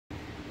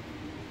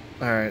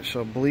Alright,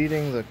 so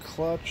bleeding the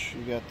clutch,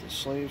 you got the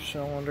slave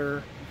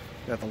cylinder,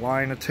 got the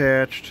line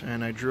attached,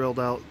 and I drilled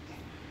out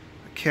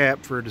a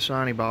cap for a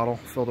Dasani bottle,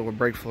 filled it with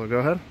brake fluid. Go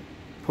ahead,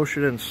 push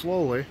it in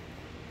slowly,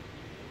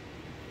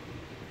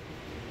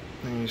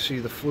 and you see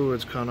the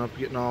fluids coming up,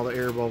 getting all the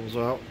air bubbles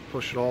out.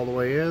 Push it all the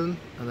way in,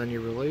 and then you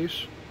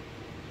release.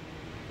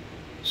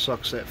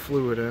 Sucks that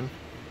fluid in.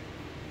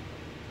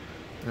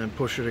 And then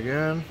push it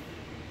again.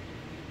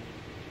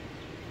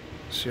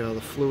 See how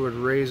the fluid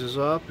raises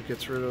up, it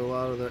gets rid of a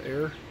lot of the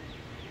air.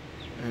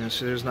 And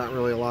see, there's not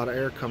really a lot of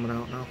air coming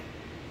out now.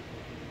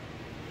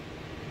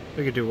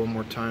 We could do one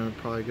more time, it's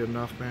probably good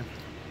enough, man.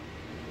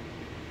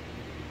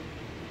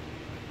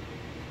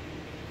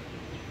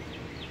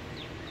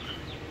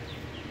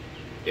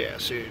 Yeah,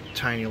 see,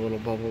 tiny little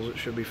bubbles, it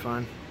should be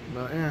fine.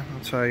 But yeah,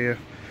 that's how you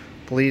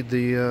bleed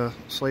the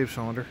slave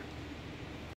cylinder.